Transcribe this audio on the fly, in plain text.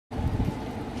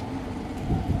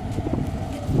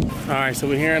Alright, so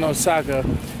we're here in Osaka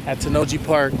at Tennoji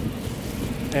Park,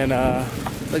 and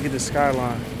look at the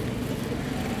skyline.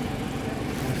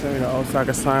 Show you the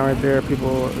Osaka sign right there,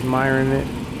 people admiring it.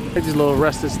 Look at these little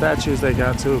rusted statues they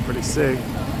got too, pretty sick.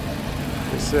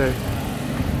 Pretty sick.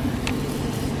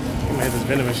 They made this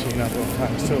vending machine out there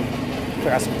times too.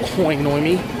 Got some coin on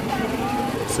me.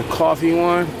 It's a coffee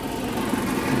one,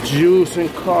 juice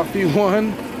and coffee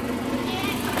one,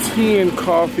 tea and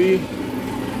coffee,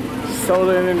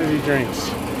 soda and energy drinks,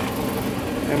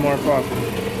 and more coffee.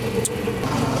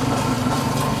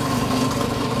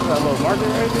 Got a little market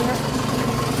right there.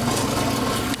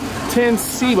 10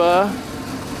 Siba.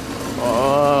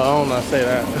 Oh, I don't know how to say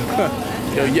that.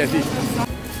 Yo, Yeti.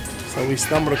 So we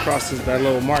stumbled across that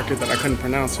little market that I couldn't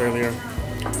pronounce earlier.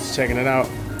 Just checking it out.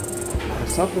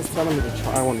 Something's telling me to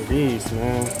try one of these,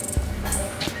 man.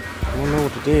 I don't know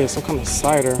what it is. Some kind of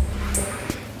cider.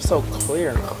 It's so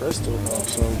clear and crystal, though.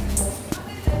 So.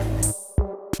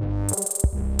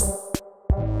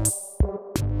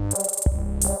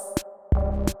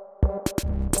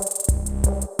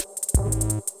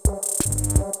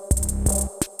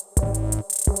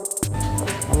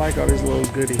 I like all these little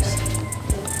goodies.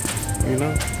 You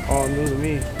know, all new to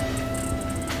me.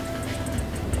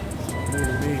 New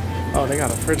to me. Oh, they got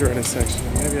a refrigerator section.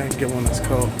 Maybe I can get one that's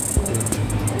cold.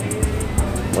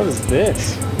 What is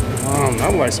this?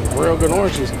 I'm like some real good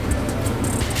oranges. It's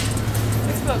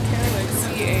spelled Cale,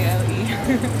 C-A-L-E.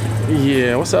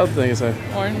 Yeah, what's the other thing it say?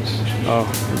 Orange. Oh,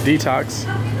 detox.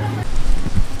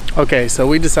 Okay, so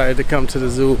we decided to come to the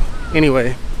zoo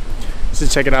anyway. To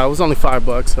check it out. It was only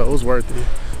 $5, so it was worth it.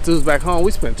 Zoo's back home.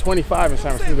 We spent $25 in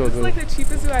San Francisco. This is like the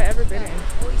cheapest zoo I ever been in.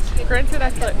 Granted,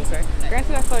 I feel like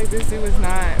this zoo is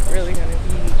not really gonna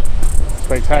be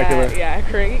spectacular. Yeah,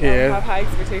 great. Yeah. I have high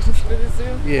expectations for the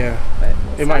zoo. Yeah, but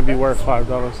it might be worth $5.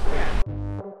 Yeah.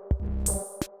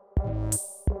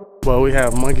 Well, we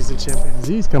have monkeys and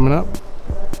chimpanzees coming up.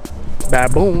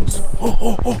 Baboons.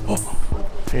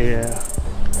 Yeah.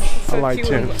 So I like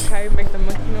chimps. How you make the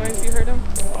monkey noise? You heard them?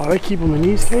 Oh, they keep them in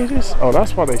these cages? Oh,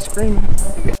 that's why they screaming.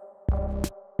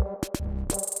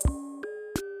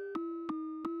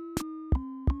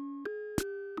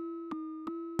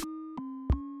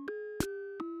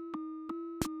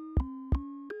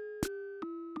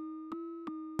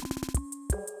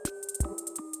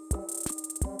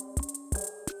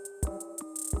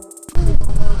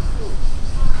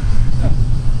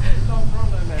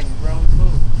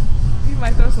 He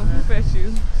might throw some poop at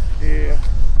you. Yeah.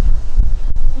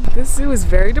 This zoo is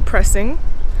very depressing.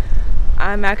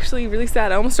 I'm actually really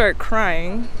sad. I almost started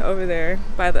crying over there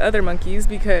by the other monkeys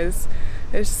because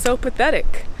they're so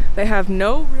pathetic. They have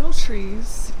no real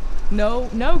trees, no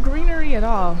greenery at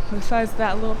all, besides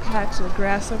that little patch of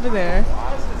grass over there.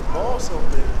 Why is this ball so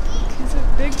big? He's a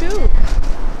big dude.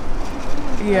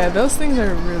 Yeah, those things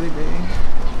are really big.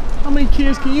 How many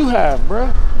kids can you have,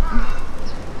 bruh?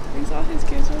 These all his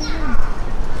kids right here.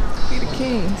 He the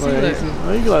king. See, Well,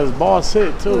 look. you got his ball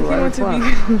sit too, Look, right in front.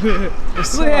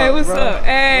 What's up, Hey, what's bro? up?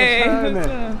 Hey, what's what's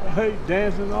up? up? Hey,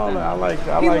 dancing, all that. I like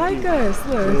He like you. us.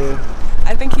 Look. Yeah.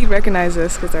 I think he recognized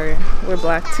us because we're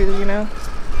black too, you know?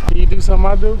 Can you do something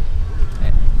I do?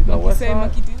 You know Monkey say, side?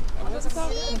 monkey do. What's it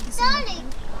called? Monkey say, monkey do.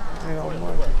 Ain't no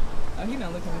monkey. Oh, he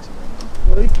not looking at you.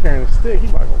 Well, he's carrying a stick. He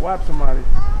about to whap somebody.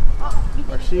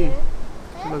 Or she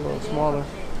look a little smaller.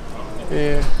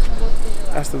 Yeah.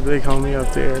 That's the big homie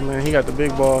up there, man. He got the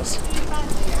big balls.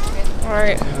 All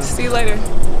right. See you later.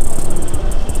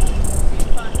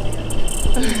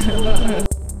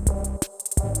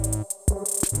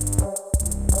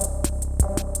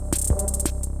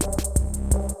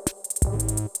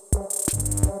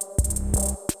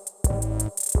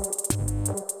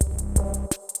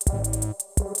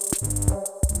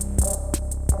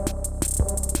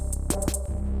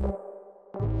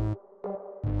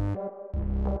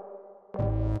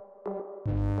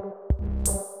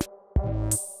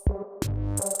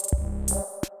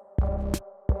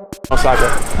 Osaka.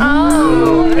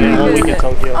 Oh. And then 1 week in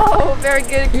Tokyo. Oh, very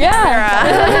good camera.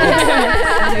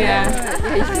 Yeah.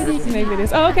 Maybe it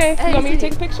is. Oh, okay. You want me to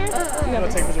take a picture? You gotta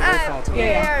take a picture of your phone too.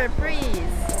 Yeah. Here, please.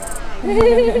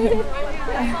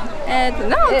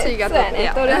 の次が撮って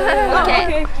よ。OK。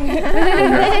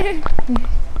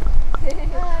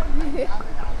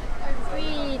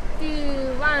3、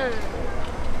2、1。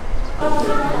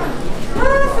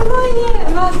すごいね。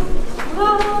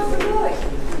すごい。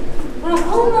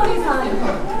本森さん。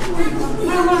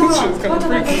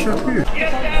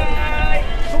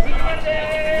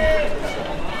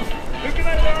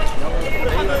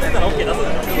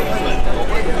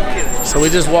So we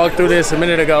just walked through this a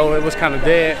minute ago. It was kind of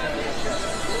dead.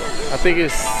 I think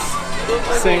it's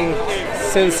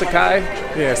Shinsekai.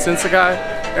 Yeah, Shinsekai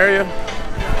area.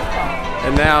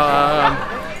 And now,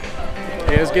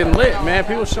 yeah, it's getting lit, man.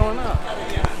 People showing up.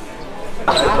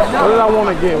 What did I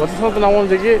want to get? Was there something I wanted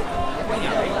to get?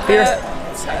 Here?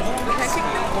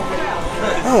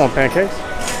 I don't want pancakes.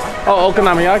 Oh,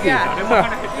 okonomiyaki. Yeah.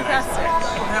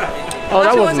 Oh,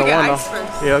 that wasn't the one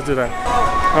though. Yeah, let's do that.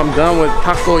 I'm done with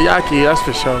takoyaki, that's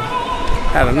for sure.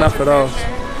 Had enough of those.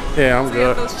 Yeah, I'm So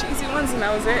good. those cheesy ones, and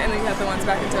that was it. And then you have the ones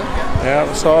back in Tokyo. Yeah,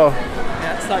 that's all.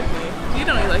 Yeah, it's like me. You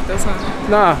don't really like those, huh?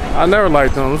 Nah, I never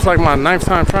liked them. It's like my 9th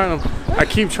time trying them. I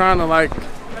keep trying to like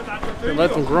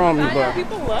let them grow on me, but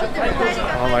People love like those.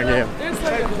 I'm like, yeah. There's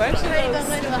like a bunch of those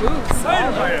booths all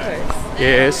over the place.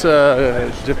 Yeah, it's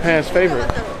Japan's favorite.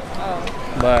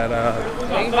 But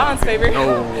Maybe Vaughn's favorite.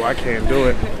 no, I can't do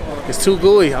it. It's too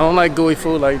gooey. I don't like gooey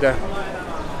food like that.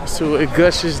 It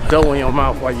gushes dough in your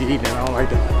mouth while you're eating it. I don't like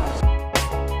that.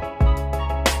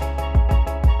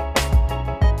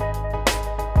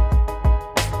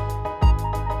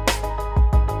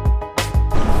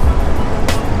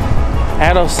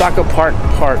 At Osaka Park.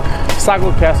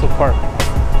 Osaka Castle Park.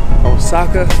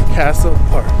 Osaka Castle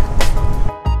Park.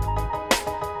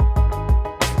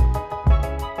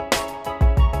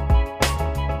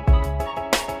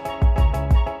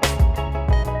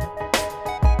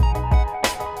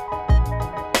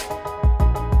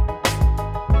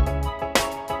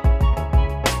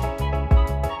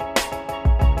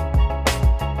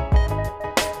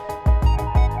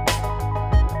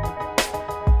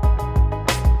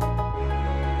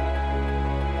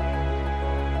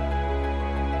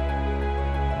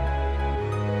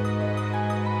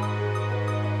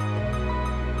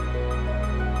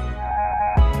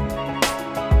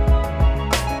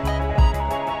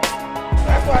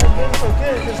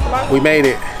 We made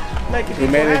it. We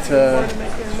made it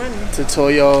to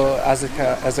Toyo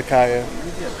Izakaya.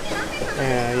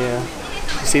 Yeah.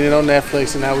 You seen it on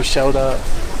Netflix, and now we showed up.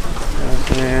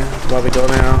 Yeah, about to go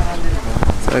down.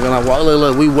 So they're gonna walk.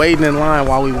 Look, we waiting in line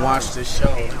while we watch this show.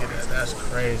 Look at this. That's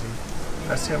crazy.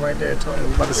 That's him right there. Toyo.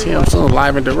 We're about to see him soon,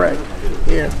 live and direct.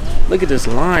 Here. Look at this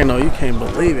line, though. You can't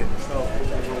believe it.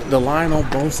 The line on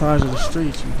both sides of the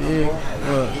street. You dig?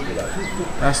 Look.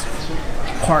 That's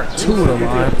part 2 of the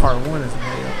line. Part 1 is way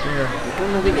up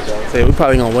there. So yeah, we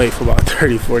probably gonna wait for about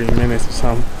 30-40 minutes or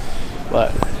something,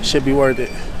 but should be worth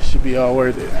it. Should be all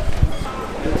worth it.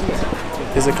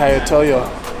 Izakaya Toyo.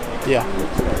 Yeah.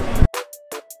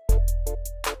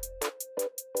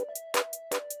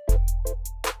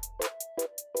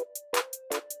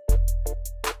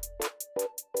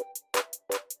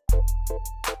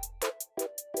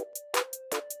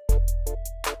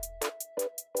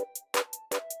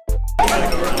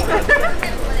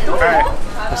 Alright,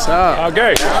 what's up?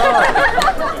 Okay.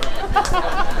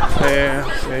 Yeah,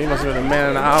 he must have been a man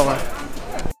in the hour.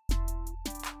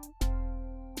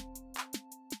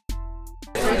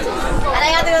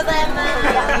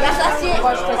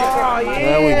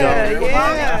 There we go.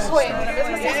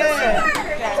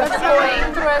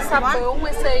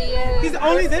 He's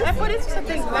only this?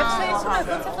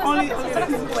 Only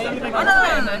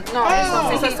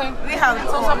We have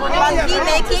monkey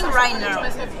making right now.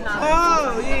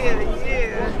 Oh,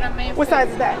 yeah. What size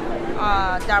is that?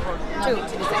 Double, 2.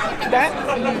 That?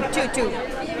 2.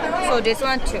 So this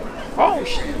one 2. Oh,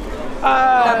 shit.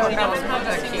 Double.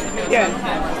 Yeah.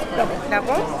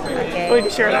 Double? Okay. We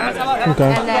can share that.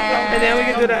 Okay. And And then we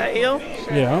can do the eel.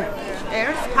 Yeah.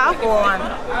 there's half one.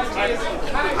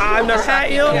 I've never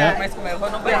had eel. Yeah. You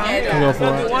go for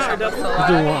it. One or double? Do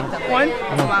one. One?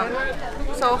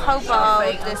 So how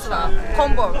about this one?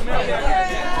 Combo.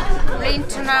 Plain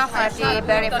tuna fatty,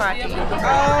 very fatty.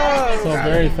 Oh. So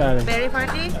very fatty. Very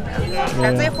fatty? Okay.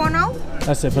 That's it for now?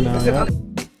 That's it for now. Yeah.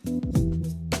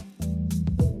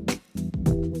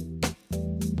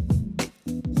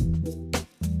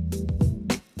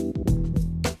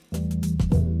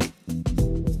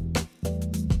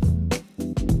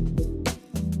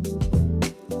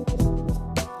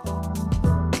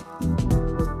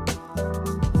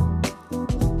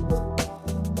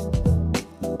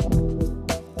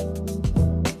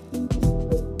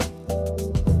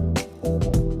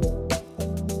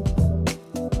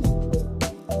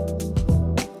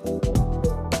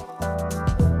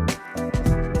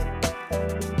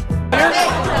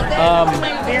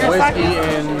 Whiskey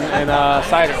and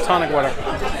cider, tonic water.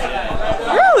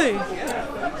 Really?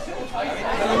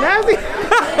 Nasty?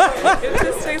 It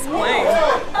just tastes plain.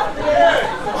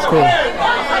 It's cool.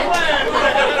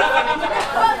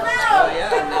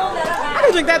 I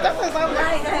can drink that. That's what I'm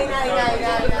like. You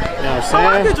know what I'm Oh,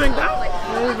 I saying? could drink that.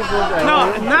 No,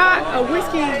 not a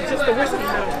whiskey, just a whiskey.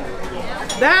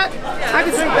 That? I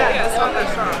can drink that.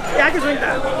 Yeah, I can drink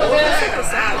that.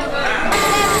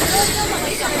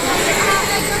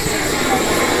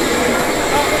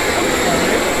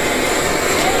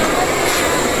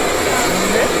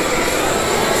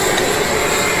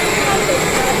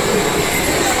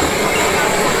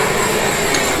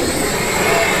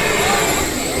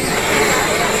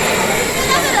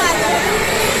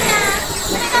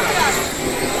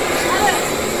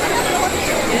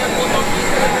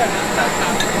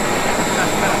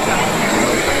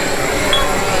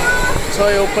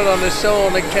 Toyo put on the show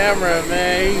on the camera,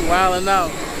 man. He wilding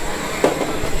out.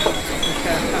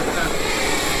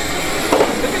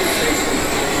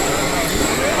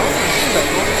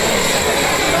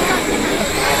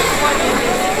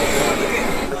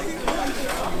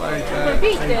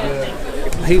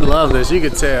 He loved this. You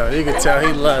could tell. You could tell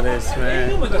he loved this, man.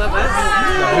 He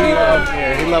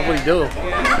loved what he do.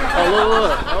 Oh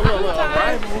look!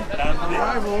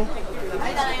 Arrival.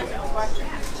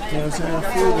 You know what I'm saying?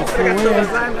 Food win.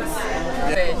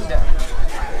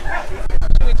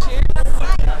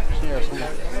 Cheers.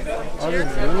 Oh, this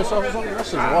is lemon sauce or something?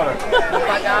 That's just water.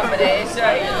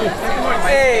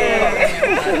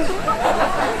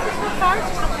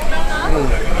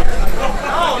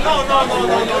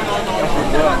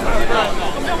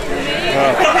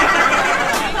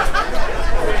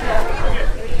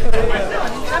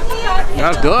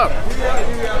 That's good.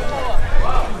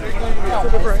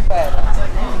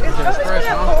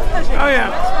 Oh yeah.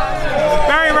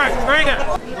 Very right. Very good.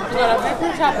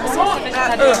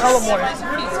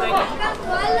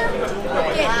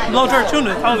 Low torch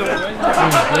tuna. Oh, good.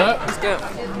 It's good.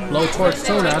 Low torch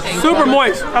tuna. Super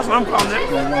moist. That's what I'm calling it.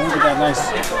 Look at that nice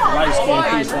light skin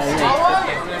piece right here.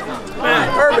 Man,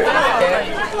 perfect. Look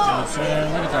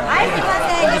at that.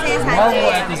 Marvel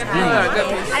at this beauty.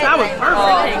 That was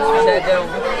perfect.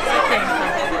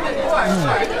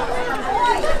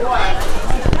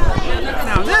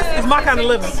 Now this is my kind of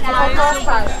living. It's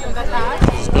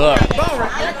good.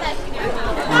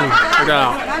 Look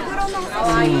out.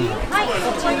 I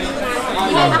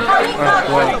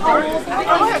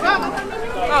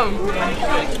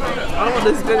don't want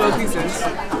this big old pieces.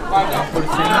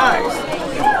 Nice.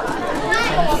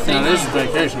 Now this is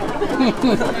vacation.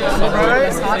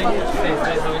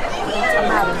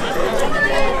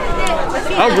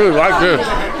 How good, like this.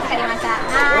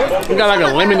 You got like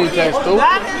a lemony taste too.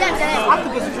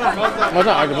 What's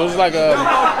not octopus? It's like a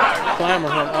clam or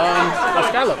something. A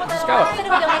scallop. It's a scallop.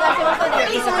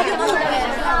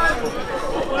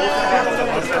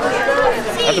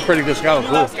 That's a pretty good scallop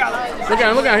too. Look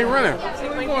at him, he running.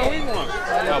 Where you going?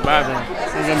 Oh, bathroom.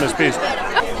 He's gonna miss piece.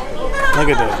 Look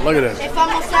at this, look at this.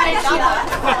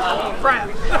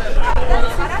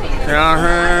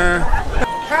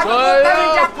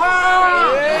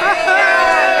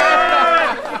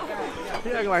 He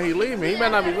acting like he leaving. He better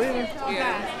not be leaving.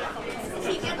 Yeah.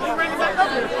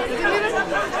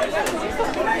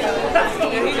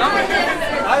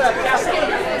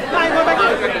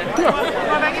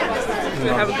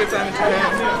 Have a good time in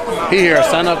Japan. He here,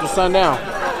 sun up to sundown.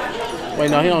 Wait,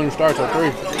 no, he don't even start till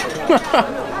 3.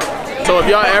 So if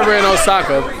y'all ever in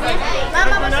Osaka,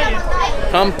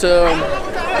 come to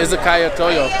Izakaya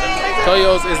Toyo.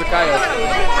 Toyo's Izakaya.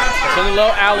 It's in a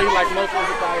little alley like most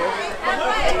Izakayas.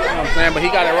 You know what I'm saying? But he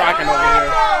got it rocking over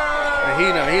here. And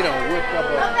he done whipped up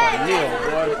a meal,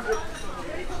 boy.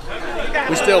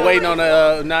 We still waiting on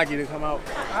the unagi to come out.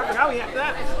 I forgot we had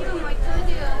that.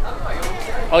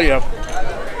 Oh yeah.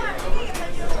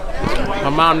 My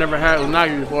mom never had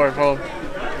unagi before, so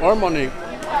or Monique.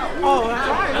 Oh, that's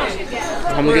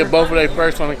right. I'm gonna get both of they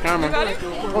first on the camera.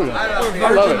 Oh yeah. I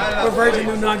love it. We're virgin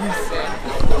unagis.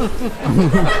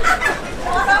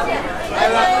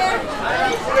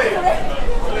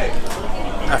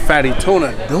 That fatty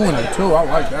tuna doing it too. I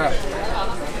like that.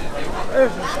 Oh,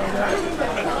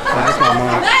 that's my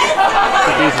mom.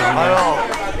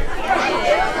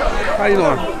 How you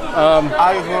doing?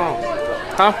 How you from?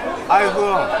 Huh? How you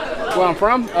from? Where I'm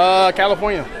from?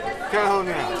 California.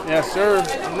 California. Yes, sir.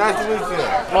 Nice to meet you.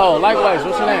 Oh, likewise.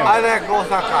 What's your name? I like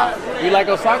Osaka. You like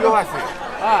Osaka? Yes.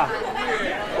 Ah.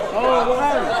 Oh, what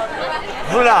happened?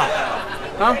 Mura.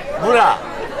 Huh? Mura.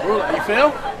 Mula. You feel?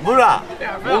 Mura.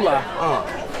 Mula.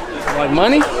 Like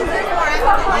money?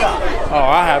 Oh,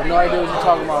 I have no idea what you're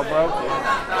talking about, bro.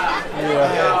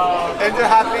 Yeah. And you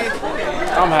happy?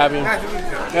 I'm happy. Nice to meet you.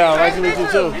 Yeah, nice to meet you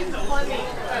too.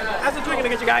 How's the drinking to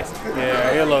get you guys?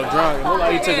 Yeah, you're a little drunk. It look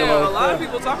like you took a little. A lot of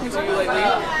people talking to you lately.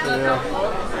 Yeah.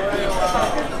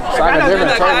 It's I like a know different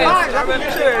that guy. turn.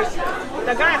 I'm sure.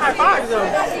 The guy high fives though.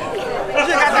 You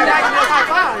just got that guy giving us high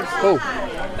fives. Who?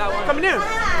 Coming in.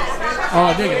 Oh,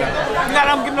 I did get that. You got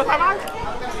him giving us high fives?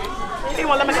 He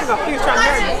won't let me go. He was trying to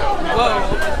marry me.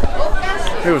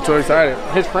 He was too excited.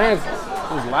 His friends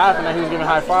was laughing that he was giving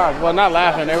high fives. Well, not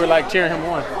laughing. They were like cheering him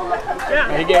on. Yeah.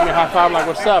 And he gave me a high five like,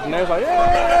 "What's up?" And they was like,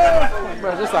 "Yeah." Like,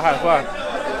 bro, just a high five.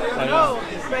 Like, No,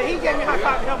 but he gave me a high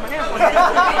five and held my hand. He was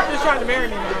just trying to marry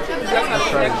me.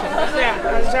 Yeah, I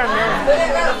was trying to marry him.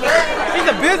 He's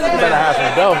a businessman. better have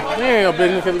some dough. He ain't no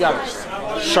business because he got a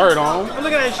shirt on. I'm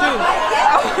looking at his shoes. You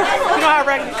know how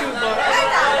raggedy shoes look.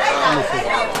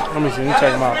 Let me see. Let me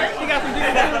check him out. He got some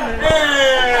decent shoes.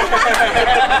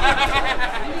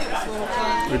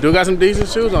 We do got some decent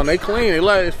shoes on. They clean. They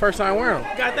like his first time wearing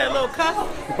them. Got that little cuff.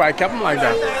 He probably kept them like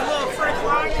that. That little French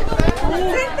line.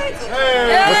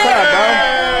 What's up, bro?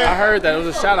 I heard that. It was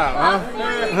a shout out, huh?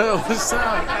 What's up?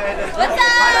 What's up?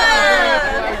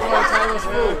 Toyo's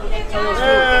food.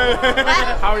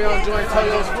 How are y'all enjoying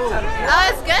Toyo's food? Oh,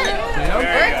 it's good. Yeah.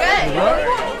 We're good.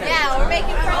 Yeah, we're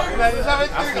making friends.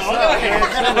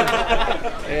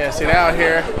 Yeah, see, they out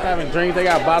here having drinks. They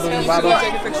got bottles and bottles.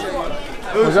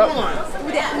 What's up?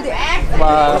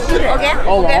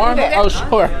 Oh, my arm? Oh,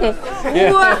 sure.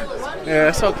 Yeah. Yeah,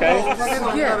 it's okay.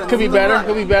 Could be better.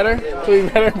 Could be better. Could be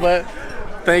better. But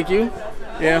thank you.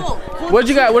 Yeah. What did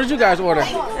you guys? What did you guys order?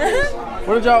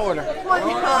 What did y'all order?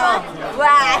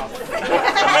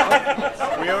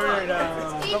 We ordered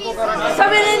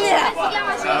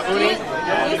uni,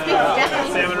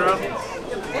 salmon roll.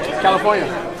 California.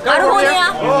 Oh,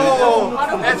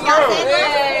 that's good.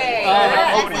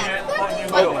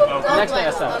 Next to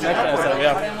SF. Next to SF.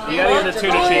 Yeah. You gotta get the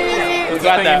tuna cheek. We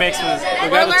got that. Makes We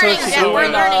got the two cheeks. We're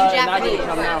learning Nagi to Japanese.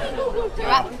 come now.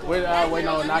 We're waiting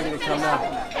on Nagi to come now.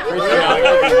 Appreciate it.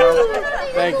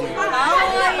 Thank you, bro.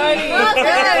 Thank you.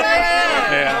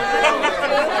 Yeah.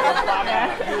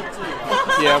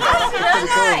 Yeah.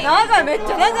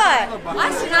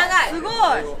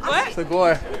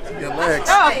 Sugoi. Your legs.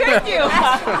 Oh, thank you.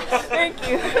 Thank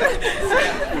you.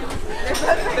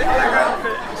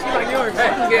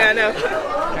 Yeah, I know.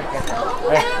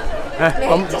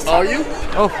 Are you?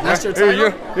 Oh, that's your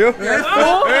time.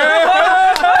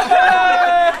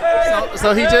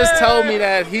 So he just told me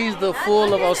that he's the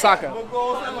fool of Osaka. The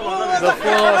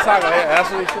fool of Osaka. Yeah, that's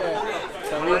what he said.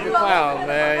 So he's the clown,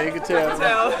 man. You can tell.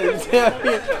 You can tell.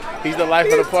 He's the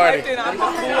life of the party. Yeah.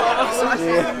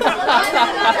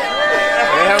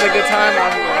 They're having a good time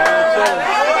out here.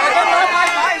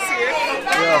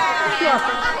 Yeah.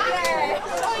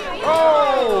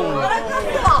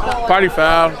 Oh! Party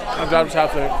foul. I'll drop the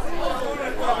top there.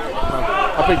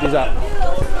 I'll pick these up.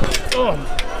 Oh.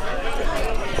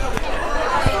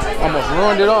 Almost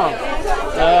ruined it all.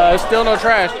 It's still no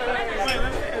trash.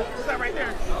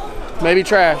 Maybe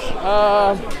trash.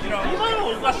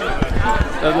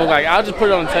 Doesn't look like. I'll just put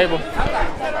it on the table.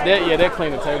 They'll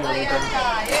clean the table and everything.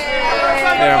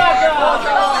 Yeah.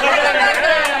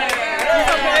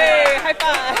 High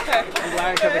five. He's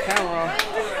lying to the camera on.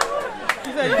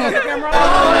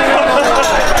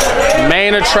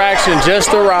 Main attraction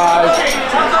just arrived.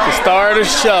 The star of the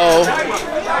show,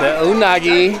 the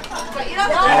unagi.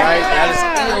 Alright, that is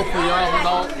ill for y'all who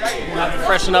don't have to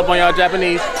freshen up on y'all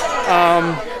Japanese.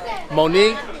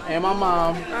 Monique and my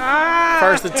mom,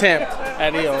 first attempt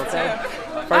at eel, okay?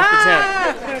 First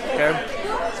attempt, okay?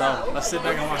 So let's sit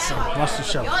back and watch the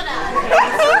show.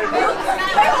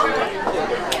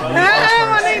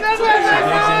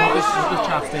 This is the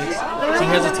chopsticks. She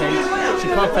hesitates. She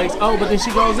pump fakes. Oh, but then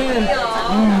she goes in.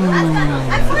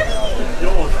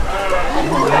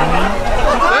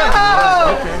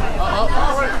 Okay.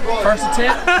 First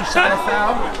attempt. She shot a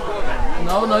foul.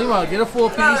 No, you want to get a full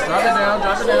piece. Drop it down.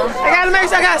 Drop it down. I gotta make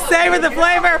sure I gotta savor the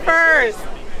flavor first.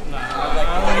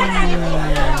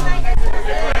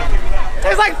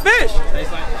 Tastes like fish.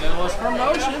 Tastes like it was from the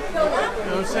ocean. You know what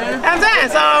I'm saying? I'm saying,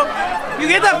 so you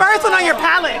get the first one on your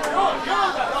palate.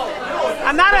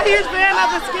 I'm not a huge fan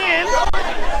of the skin.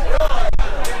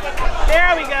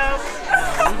 There we go.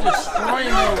 You're destroying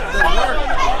the work.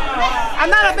 I'm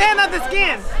not a fan of the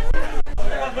skin.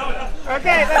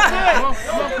 Okay, let's do it.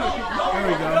 There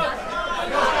we go.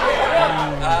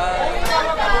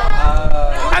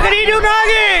 How can he do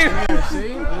nagi?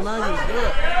 See? The nagi's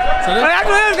good. So Oh, that's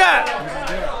what it's got.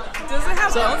 Does it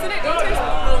have bones in it? Don't it taste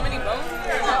like little mini bones?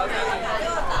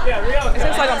 It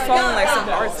tastes like I'm swallowing like some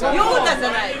parts.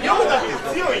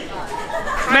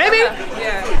 Maybe.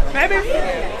 Yeah. Maybe.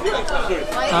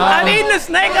 I'm eating the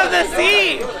snake of the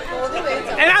sea.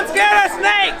 And I'm scared of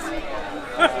snakes.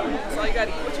 That's all you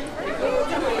gotta eat.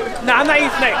 No, I'm not eating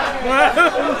snake.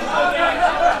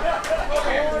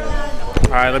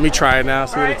 all right, let me try it now.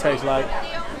 See what it tastes like.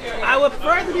 I would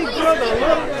prefer it to be grilled a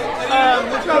little,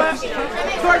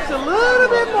 torched a little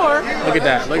bit more. Look at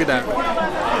that. Look at that.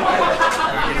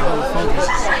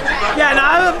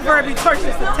 prefer it to be torched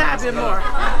just a tad bit more.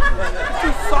 It's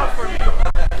too soft for me.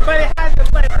 But it has the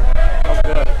flavor.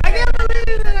 I can't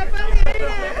believe that I finally ate it.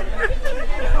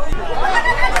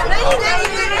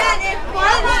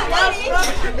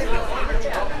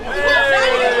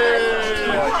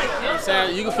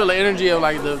 You can feel the energy of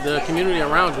like the community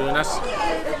around you, and it's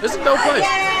a dope place.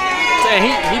 Saying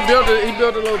he built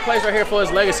a little place right here for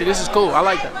his legacy. This is cool. I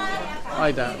like that.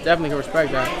 Definitely can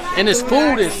respect that. And this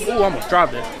food is, ooh, I almost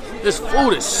dropped it. This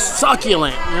food is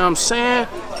succulent. You know what I'm saying?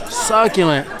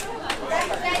 Succulent.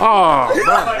 Oh,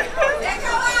 bro.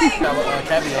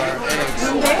 Caviar, eggs.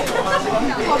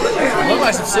 It looks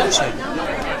like some sushi.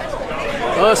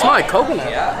 Oh, it's like coconut.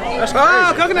 That's crazy.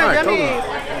 Oh, coconut yummy.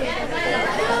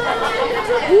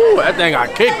 Ooh, that thing got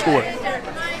kicked to it.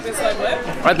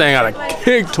 That thing got a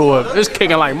kick to it. It's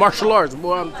kicking like martial arts,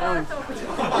 boy. I'm telling you.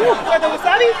 What, the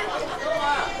wasabi?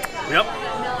 Yep.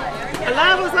 I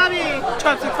love wasabi.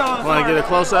 Chopsticks on. Want to get a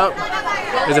close up?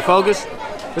 Is it focused?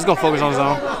 It's gonna focus on its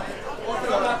own.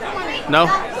 No?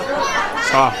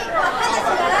 Oh.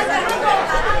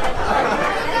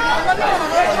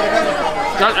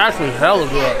 That's actually hella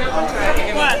good.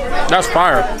 That's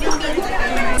fire.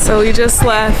 So we just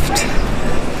left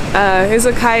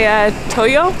Izakaya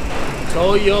Toyo.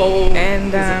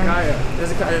 And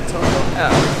Izakaya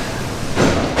Toyo.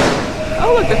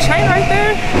 Oh look, the train right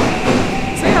there.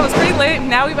 So yeah, it was pretty late.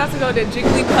 Now we're about to go to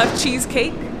Jiggly Puff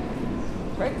Cheesecake.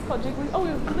 Right? It's called Jiggly. Oh,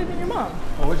 you're leaving your mom.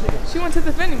 Oh, what's it? She went to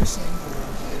the vending machine.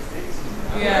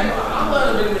 Yeah.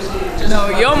 No,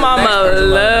 your mama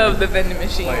loved the vending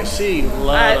machine. Like, she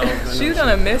loves she's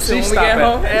gonna miss it when we get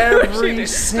home. Every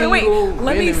single wait,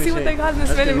 let me see what they got in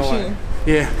this vending machine.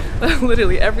 Yeah.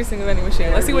 Literally every single vending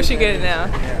machine. Let's see what she getting now.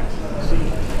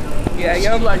 Yeah, she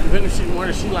like the vending machine more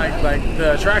than she like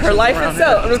the attraction. Her life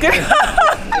itself. I'm just kidding.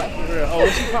 Oh,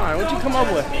 what you find? What you come up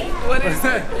with? What is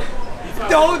it?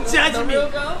 Don't judge me.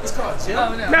 It's called Jim.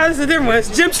 Oh, no. No, this is a different one. It's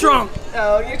Jim Strong.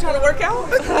 Oh, you trying to work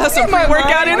out? Some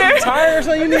pre-workout in there? Tired,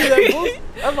 so you need that boost.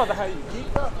 That's about to have you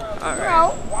geeked up. All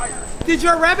right. Did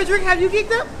your rabbit drink have you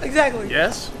geeked up? Exactly.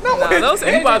 Yes. No, those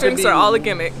energy drinks are all a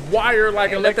gimmick. Wire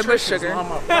like let the bush sugar.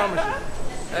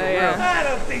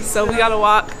 Yeah. So we gotta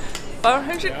walk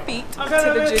 400 feet to the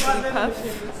Jiggly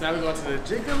Puff. Now we're going to the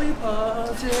Jiggly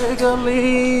Puff.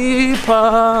 Jiggly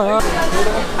Puff.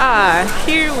 Ah,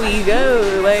 here we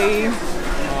go, babe.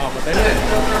 Oh, but they did.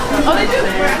 Oh, they do?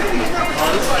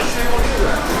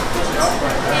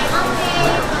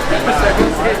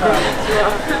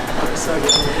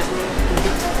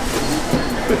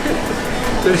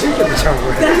 Did she get the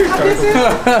chocolate?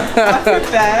 That's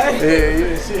bad. Yeah, you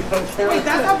didn't see it on camera. Wait,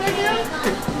 that's how big it is?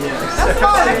 Yes. That's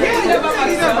fine. I can't eat it by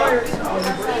myself.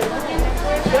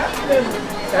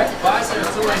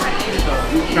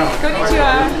 No.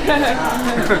 Konnichiwa.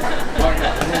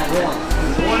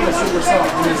 One is super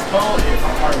soft, and it's cold, it's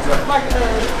hard to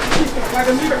Like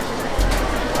a mirror.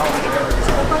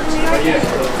 But yeah.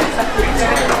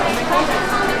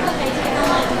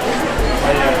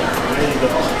 There you go.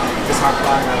 It's hot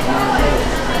flag.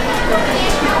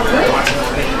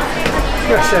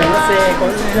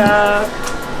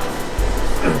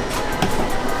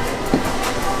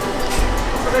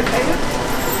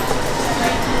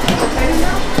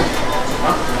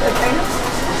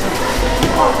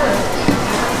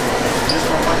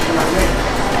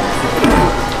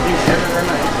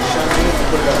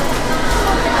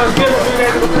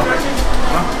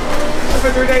 For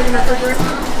 3 days in the refrigerator?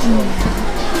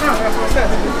 No, that's what I said.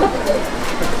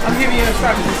 I'm giving you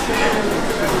instructions.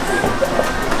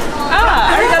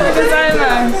 Ah, arigatou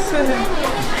gozaimasu. What's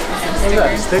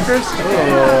that? Stickers?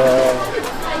 Oh.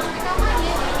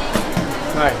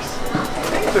 Nice.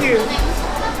 Thank you.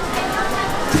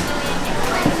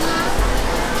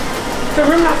 So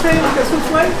remember I said like a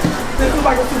souffle? This is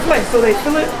like a souffle, so they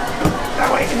fill it that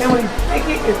way, and then when you take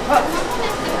it, it's puffed.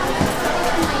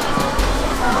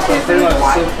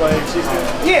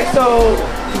 Yeah, so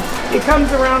it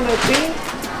comes around the thing.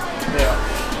 Yeah.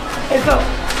 And so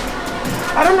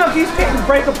I don't know if these pans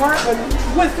break apart, but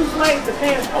with souffle, the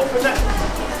pans open up.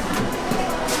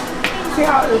 See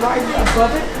how it rises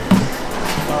above it?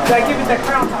 So I give it that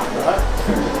crown top.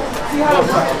 See how it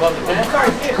rises above the pan?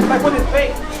 Sorry, yeah, like when it's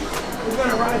baked, it's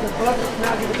gonna rise above it.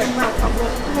 Now give it that crown top.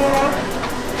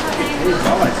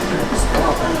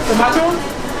 The macho one?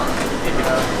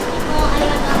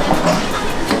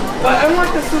 But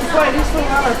unlike the souffle, these things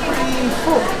are pretty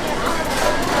full.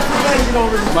 You don't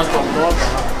really must go up.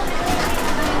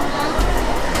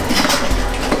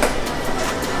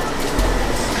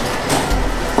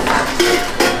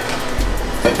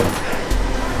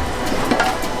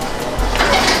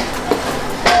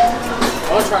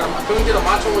 Why don't you try them. Can we get a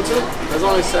matcha one too? There's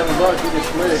only $7. You can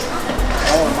split it.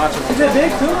 I want a matcha one. Is it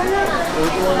big too like that? We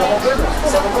can want the whole business.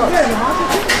 $7. Yeah, the matcha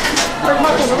too. There's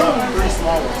matcha in the room. 3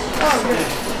 small ones. Oh, yeah.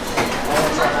 I want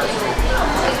to try that too.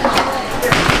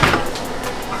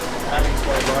 Having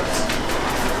 $12.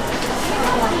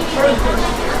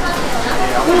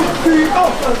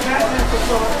 Oh, so it's not just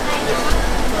for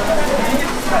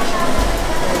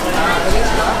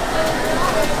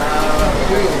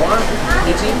one,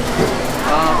 18.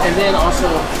 And then also,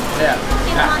 yeah.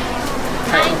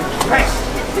 Hey.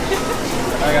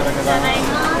 I got the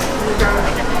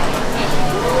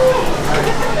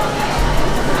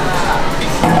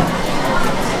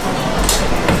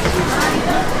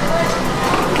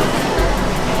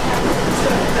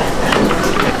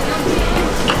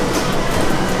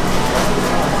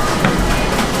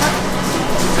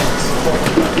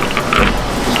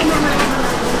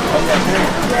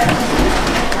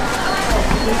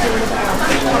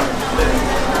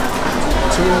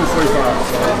 $2.45,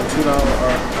 so $2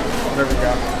 or